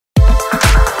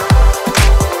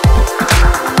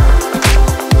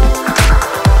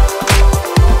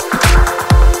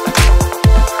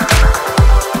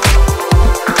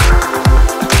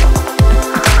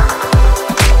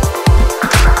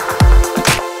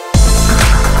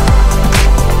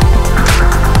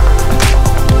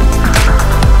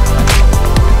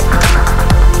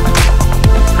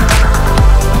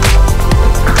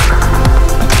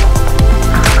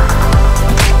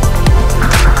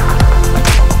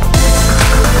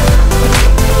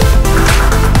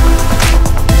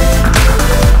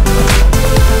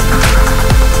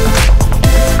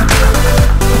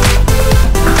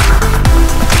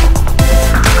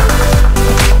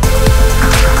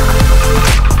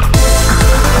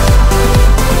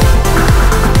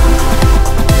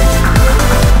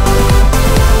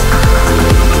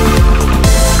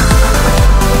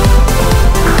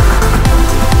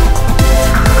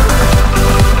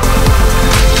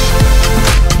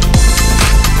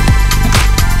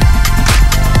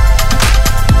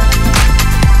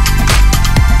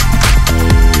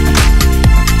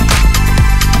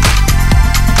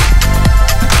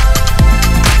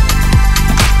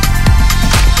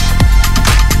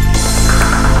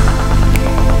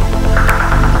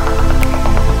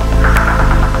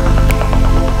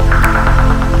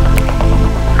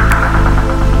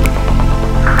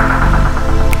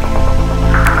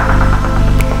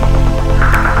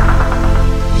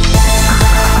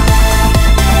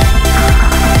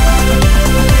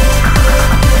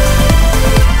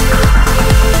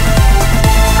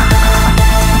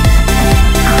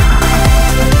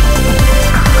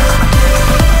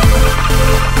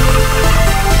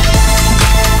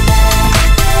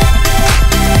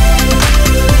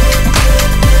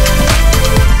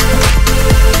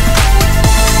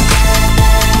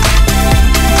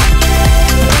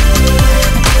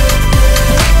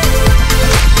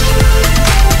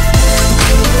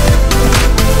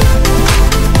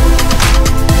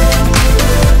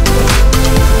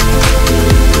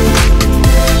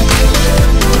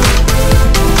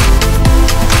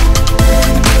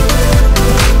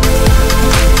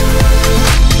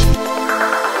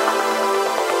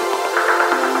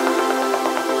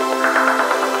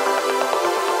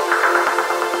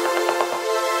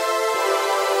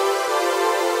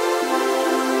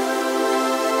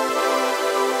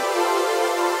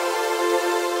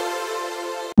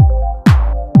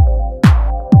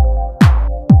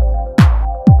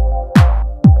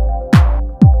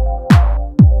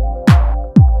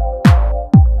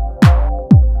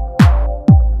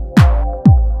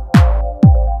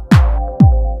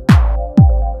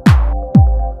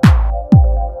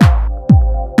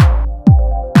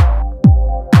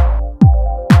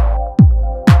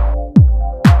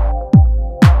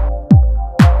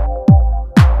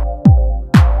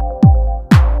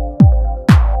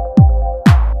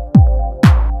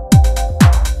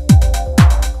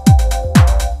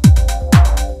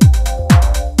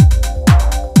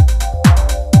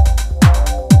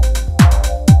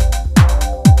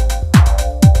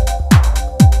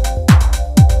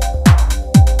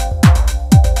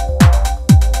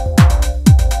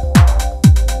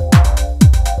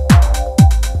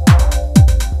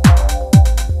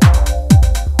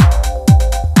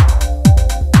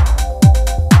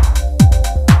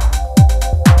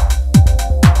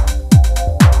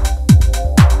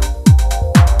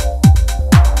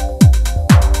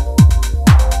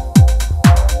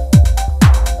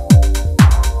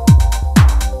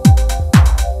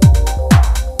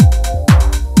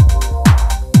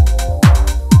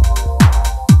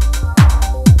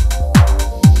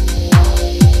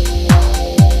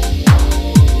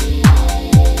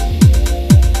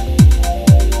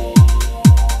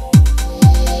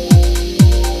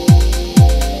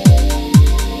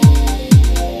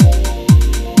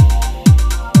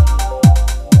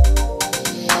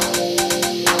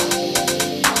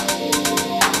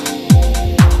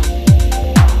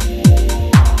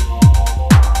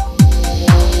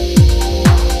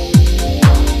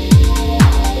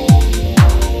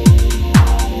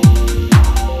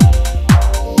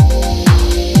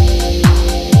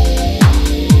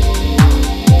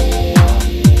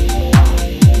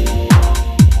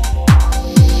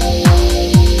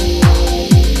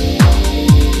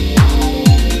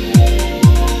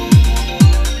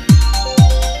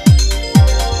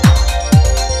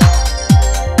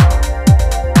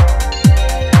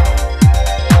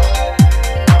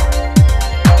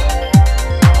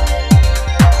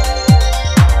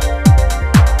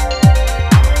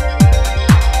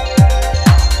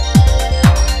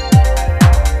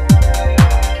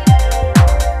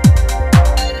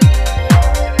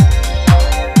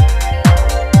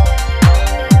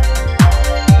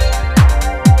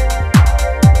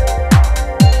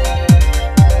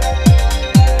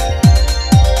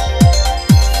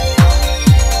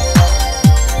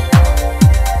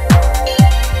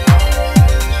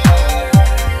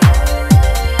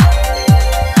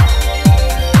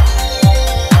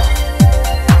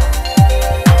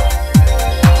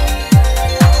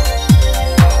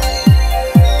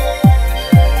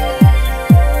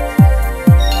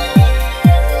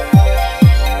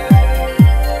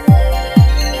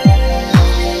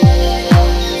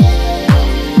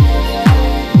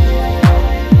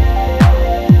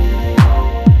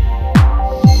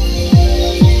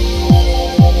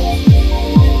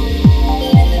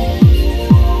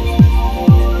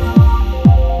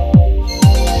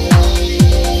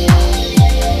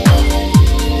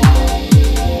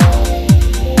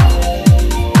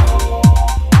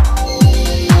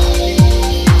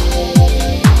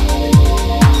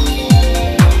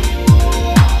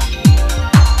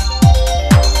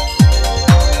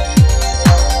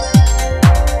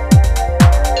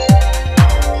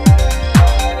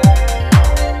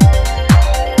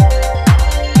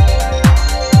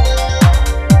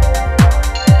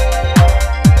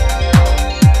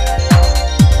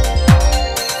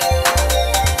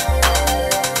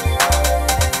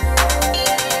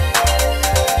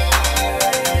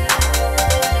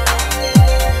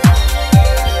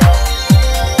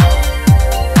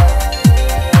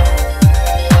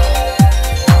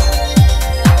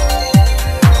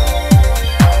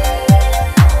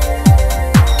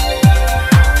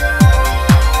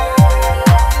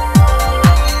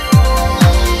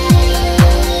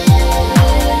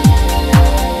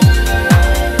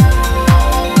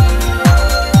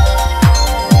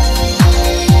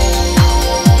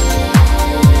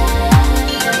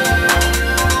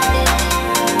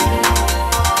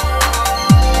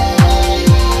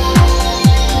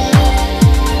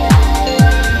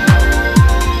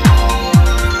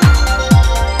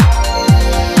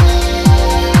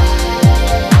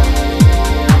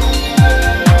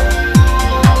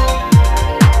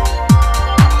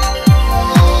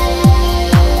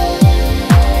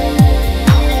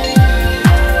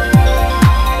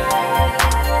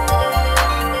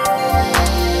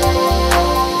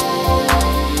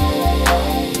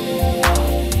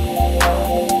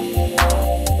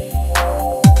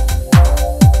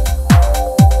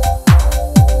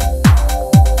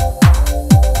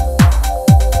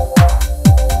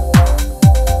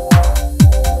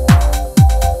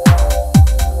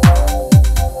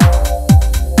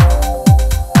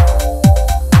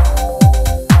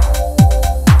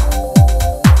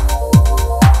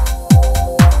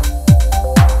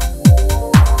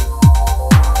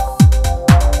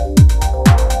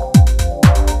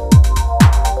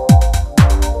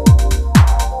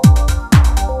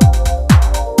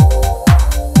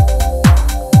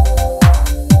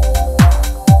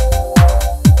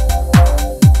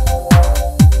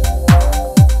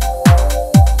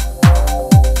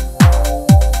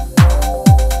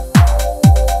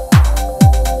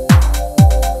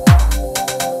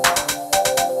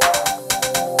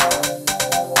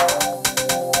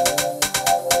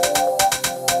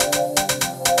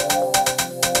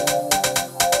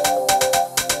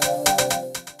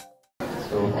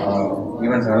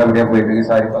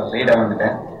Sorry லேட்டாக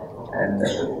வந்துட்டேன். And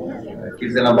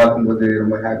kids எல்லாம் பார்க்கும்போது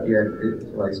ரொம்ப ஹாப்பியாக இருக்குது.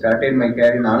 So I started my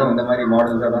career. நானும் இந்த மாதிரி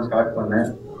மாடல்ஸாக தான் ஸ்டார்ட் பண்ணேன்.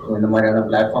 ஸோ இந்த மாதிரியான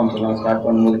பிளாட்ஃபார்ம்ஸ் எல்லாம் ஸ்டார்ட்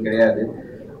பண்ணும்போது கிடையாது.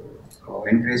 ஸோ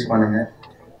என்கரேஜ் பண்ணுங்கள்.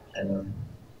 And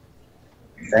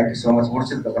thank you so much.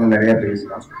 முடிச்சதுக்கப்புறம் நிறையா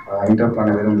பேசலாம். இன்டர்வியூ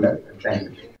பண்ண விரும்பல.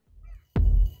 தேங்க்யூ.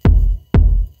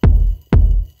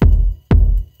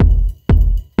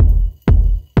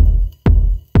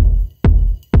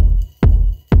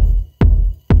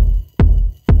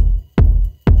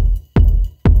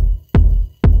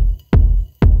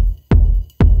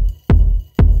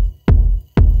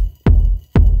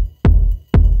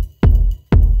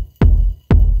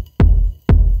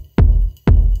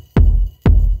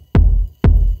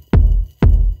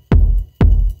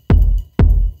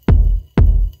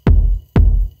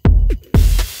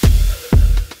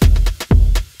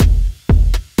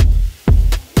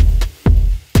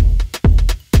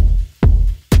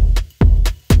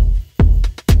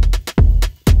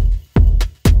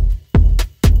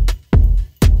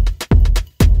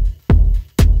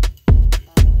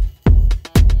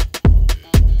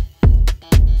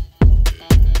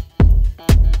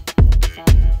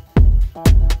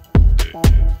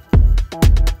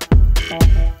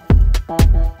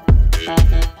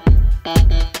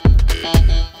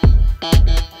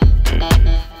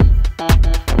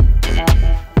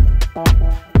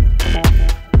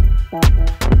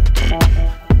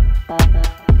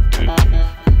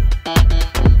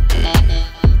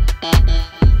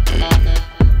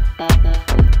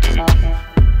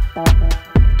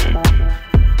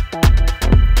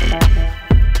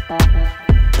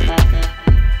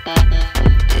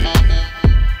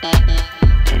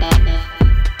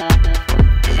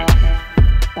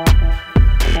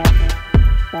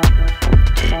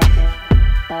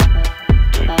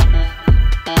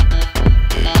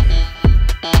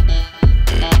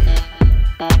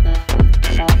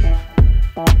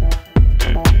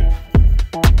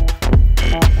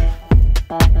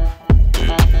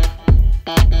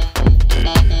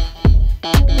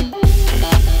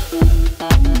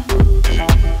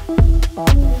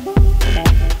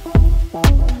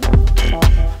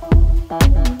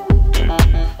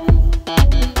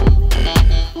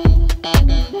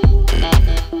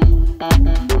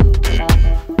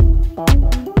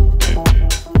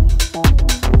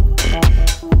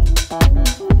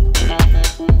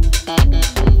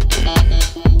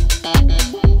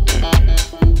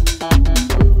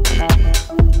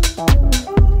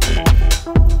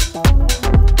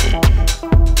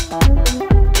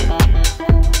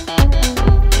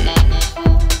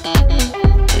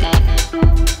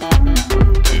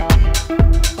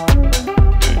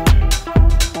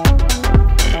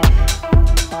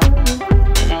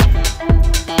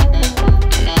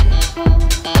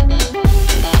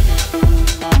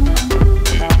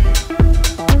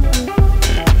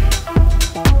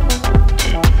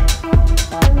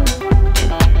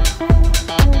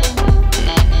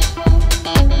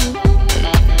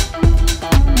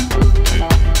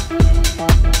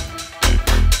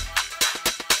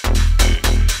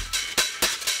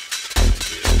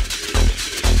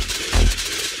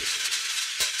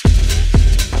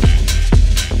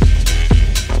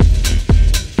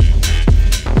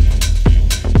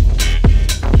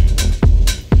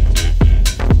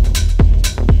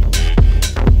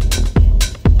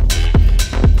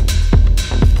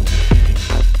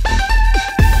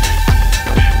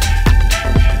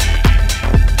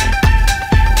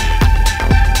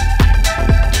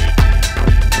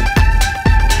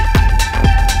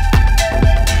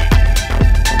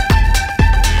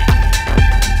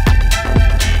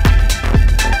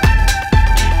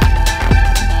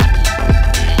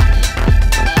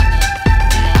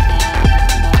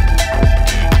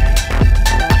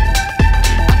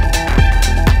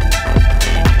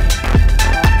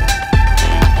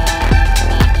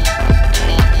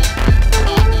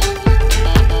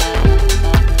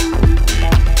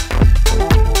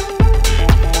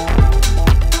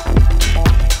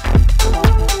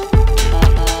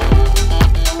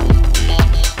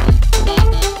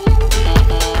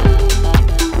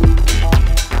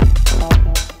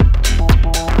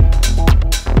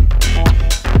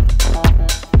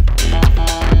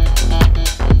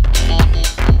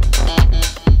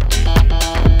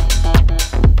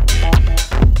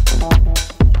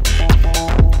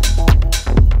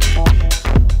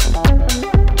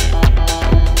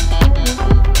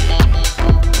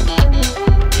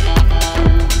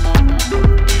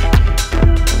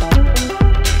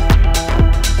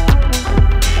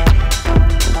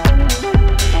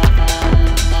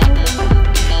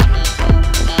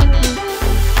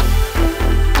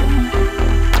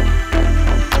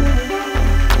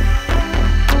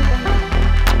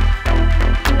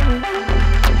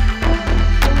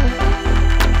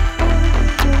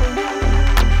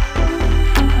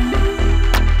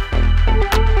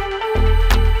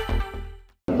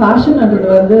 ஃபேஷன்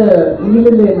அப்படின்றது வந்து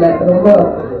இன்னிலிருந்து இல்லை, ரொம்ப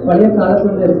பழைய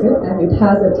காலத்துலேருந்து இருக்குது. And it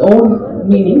has its own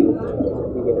meaning.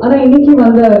 ஆனால் இன்னைக்கு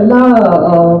வந்த எல்லா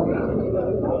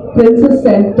princess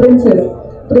and princess,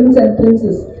 prince and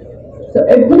princess, so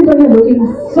everybody are looking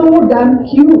so damn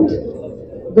cute,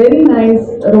 very nice,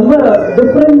 ரொம்ப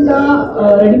டிஃப்ரெண்ட்டாக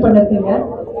ரெடி பண்ணிருக்கீங்க.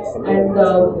 அண்ட்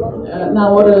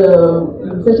நான் ஒரு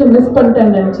செஷன் மிஸ்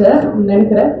பண்ணிட்டேன்னு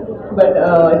நினைக்கிறேன். But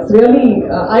it's really,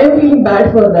 I am feeling bad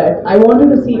for that. I wanted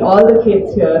to see all the kids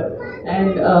here.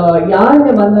 And யாருங்க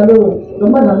வந்தாலும்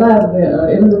ரொம்ப நல்லா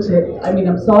இருந்துச்சு. I mean,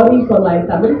 I'm sorry for my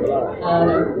Tamil.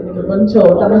 எனக்கு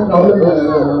கொஞ்சம் தமிழ் ப்ராப்ளம்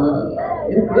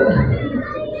இருக்கு.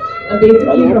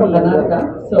 Basically from Karnataka.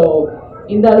 So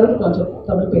இந்த அளவுக்கு கொஞ்சம்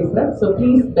தமிழ் பேசுகிறேன். So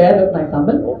please bear with my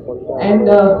Tamil. And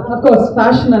of course,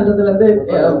 fashion என்றது வந்து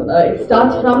it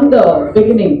starts from the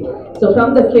beginning. So from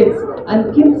the kids. And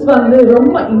kids வந்து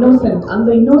ரொம்ப innocent. அந்த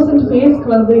innocent face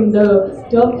வந்து இந்த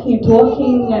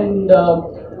talking and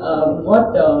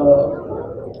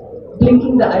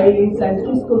blinking the eyes and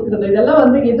kiss கொடுக்கிறது இதெல்லாம்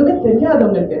வந்து எதுவுமே தெரியாது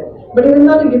உங்களுக்கு. பட்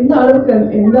இருந்தாலும் எந்த அளவுக்கு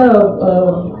எந்த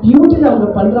பியூட்டியில் அவங்க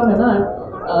பண்ணுறாங்கன்னா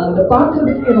அந்த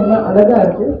பார்க்கறதுக்கே ரொம்ப அழகாக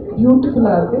இருக்குது,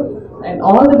 பியூட்டிஃபுல்லாக இருக்குது. And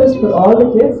all the best for all the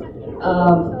kids.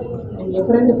 N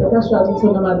friend Prakash Rajan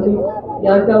சொன்ன மாதிரி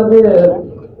யாருக்காவது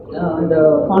அந்த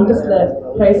கான்டெஸ்ட்டில்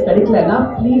ப்ரைஸ் கிடைக்கலன்னா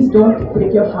please don't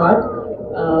break your heart.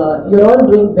 You are all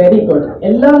doing very good.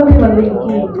 எல்லாருமே வந்து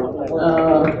இன்னைக்கு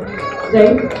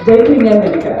ஜெயிக்கிறீங்கன்னு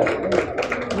நினைக்கிறேன்.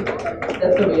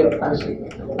 That's the way of fashion.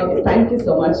 Okay, thank you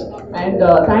so much. And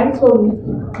thanks for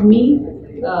me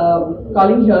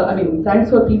calling here. I mean, thanks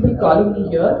for people calling me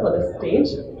here for the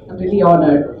stage. I'm really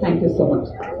honored. Thank you so much.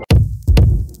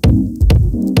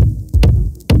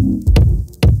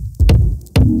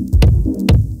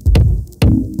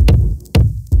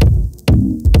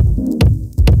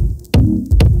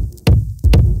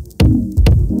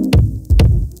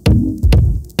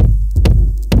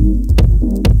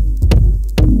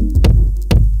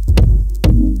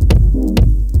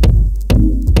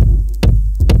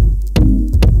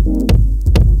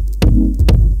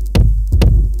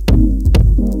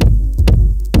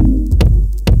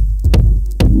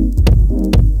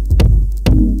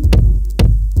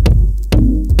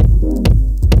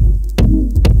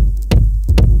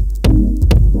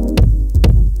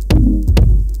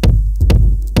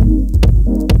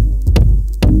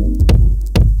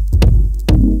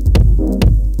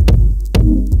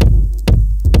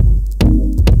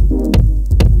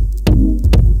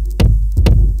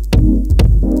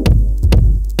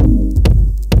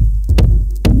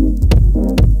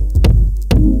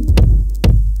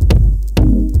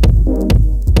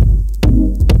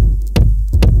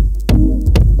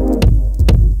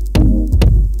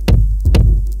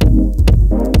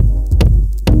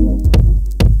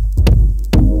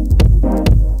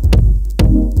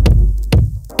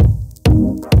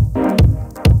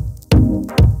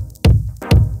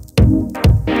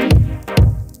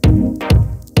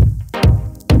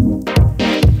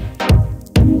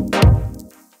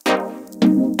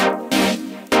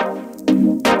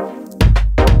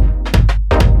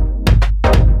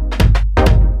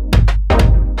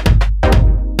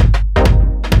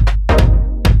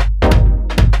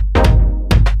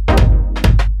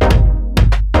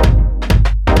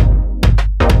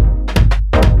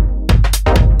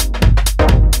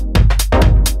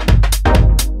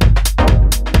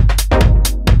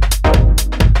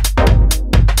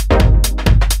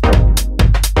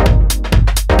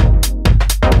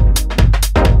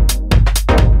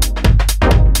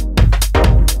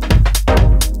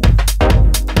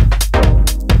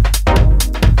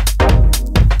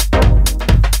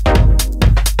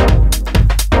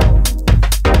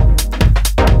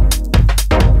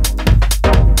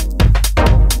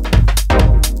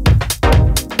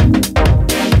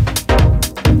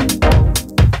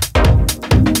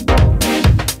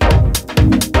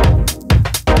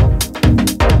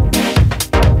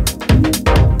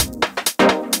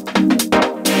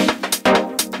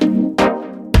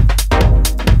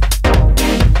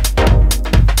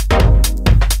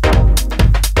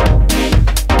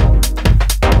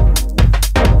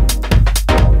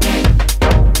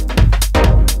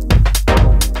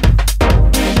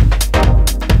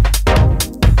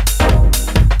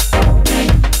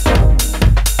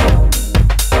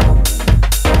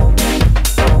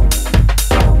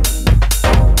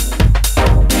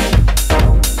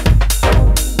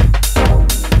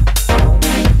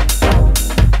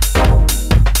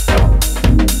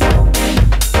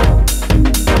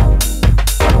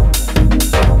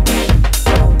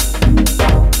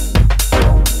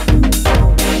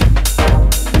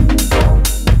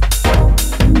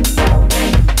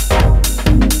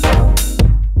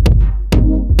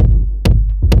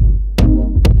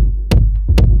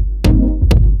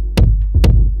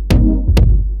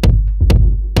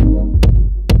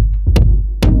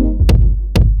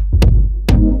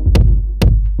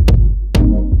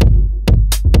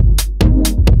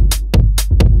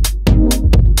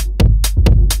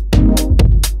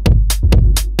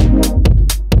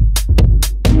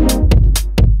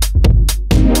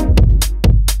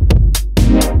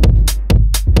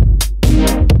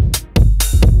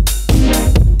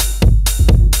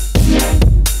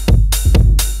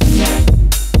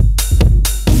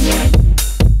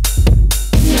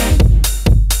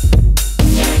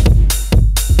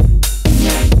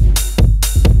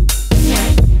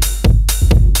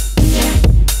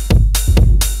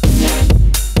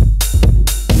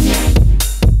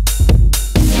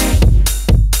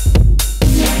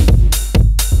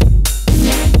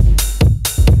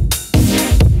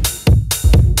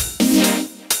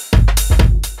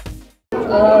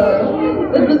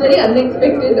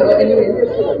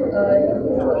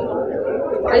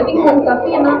 I think when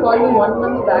Safi and I called me 1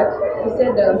 month back, he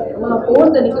said, "Amma,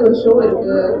 4th அன்னைக்கு ஒரு show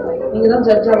இருக்கு, நீங்க தான்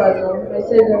ஜட்ஜா வரணும்." I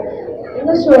said,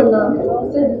 "என்ன ஷோனா?" He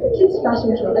said, "Kids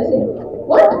fashion show." I said,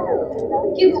 "What?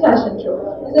 Kids fashion show?"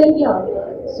 He said, "Yeah."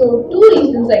 So 2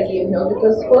 reasons I came here,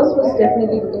 because first was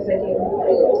definitely because I came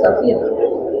to Safi and I.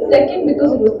 Second,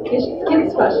 because it was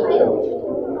kids fashion show.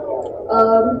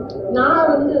 நான்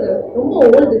வந்து ரொம்ப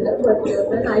old இல்லை, but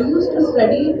when I used to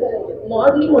study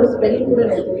modeling ஒரு spelling கூட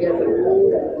எனக்கு தெரியாது.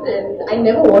 And I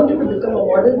never wanted to become a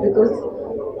model because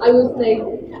I was like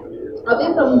away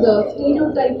from the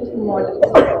stereotype of model.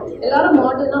 எல்லாரும்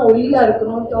மாடல்னா ஒல்லியா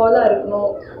இருக்கணும், டாலா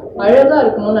இருக்கணும், அழகா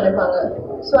இருக்கணும்னு நினைப்பாங்க.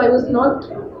 So I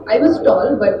was tall,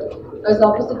 but I was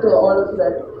opposite to all of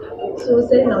that. So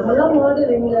சரி நம்மளாம்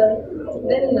model எங்க.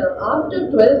 Then after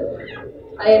 12th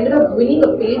I ended up winning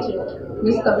a page in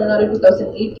Miss Tamil Nadu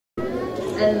 2008,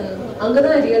 and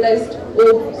I realized,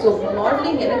 oh, so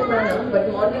modeling enakku venam, but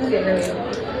modeling ku enna venum.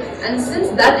 And since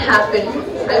that happened,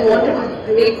 I wanted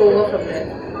to take over from there.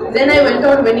 Then I went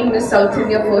on winning Miss South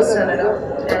India first runner-up,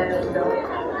 and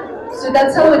so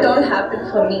that's how it all happened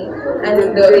for me. And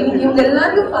இன்னைக்கு இவங்க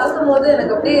எல்லாரையும் பார்க்கும்போது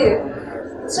எனக்கு அப்படியே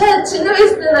சின்ன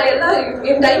வயசுல நான் எல்லாம்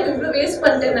என் டைம் இவ்வளவு வேஸ்ட்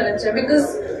பண்ணிட்டேன்னு நினைச்சேன். Because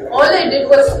all I did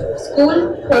was school,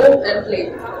 home and play.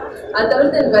 அது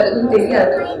தவிர்த்து எனக்கு வேற எதுவும்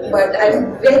தெரியாது. But I am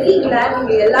very glad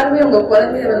நீங்க எல்லாருமே உங்க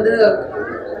குழந்தைய வந்து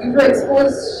இவ்வளோ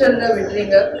எக்ஸ்போஷன்ல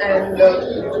விடுறீங்க. And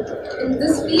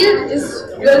this field is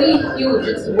really huge,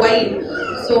 it's white.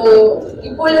 So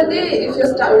இப்போலேருந்தே if you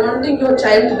wanting your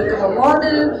child to become a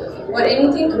model or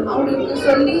anything, அவங்களுக்கு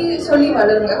சொல்லி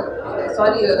வளருங்க.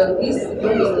 Sorry please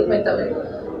don't mistake my Tamil.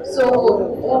 So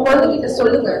உங்கள் குழந்தைகிட்ட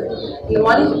சொல்லுங்க, இந்த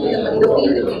மாதிரி இந்த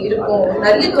ஃபீல்டு இப்படி இருக்கும்,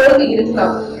 நிறைய தோல்வி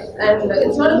இருக்கலாம். And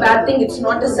it's not a bad thing, it's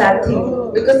not a sad thing.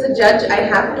 Because the judge, I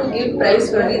have to give prize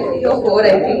for only 3 or 4,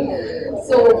 I think.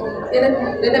 So,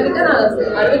 என்னை விட்டு நான்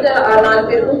 64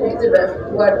 பேருக்கும் கொடுத்துருவேன்.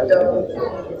 But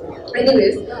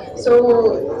anyways, so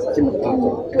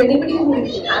to anybody who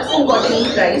hasn't got any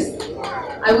prize,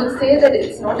 I would say that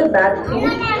it's not a bad thing.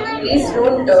 Please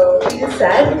don't feel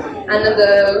sad. And அந்த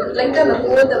லைட்டாக அந்த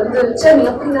கோவத்தை வந்து சரி நீ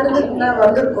அப்படி நடந்துருந்தா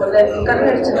வந்திருக்கோம்ல, கண்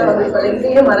அடிச்சுதான் வந்திருக்கோம்ல,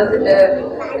 இதையே மறந்துட்டு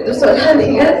இது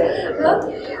சொல்லாதீங்க.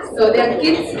 So they are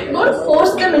kids. Don't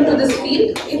force them into this field.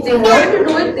 If they want to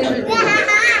do it, they will do it.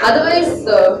 Otherwise,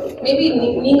 maybe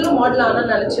நீங்களும் மாடல் ஆனா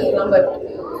நினைச்சிருக்கலாம். But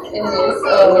anyways,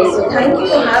 so thank you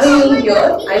for having me here.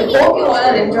 I hope you all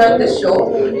are enjoying the show.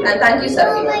 And thank you,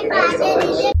 Safi. Thank you so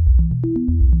much.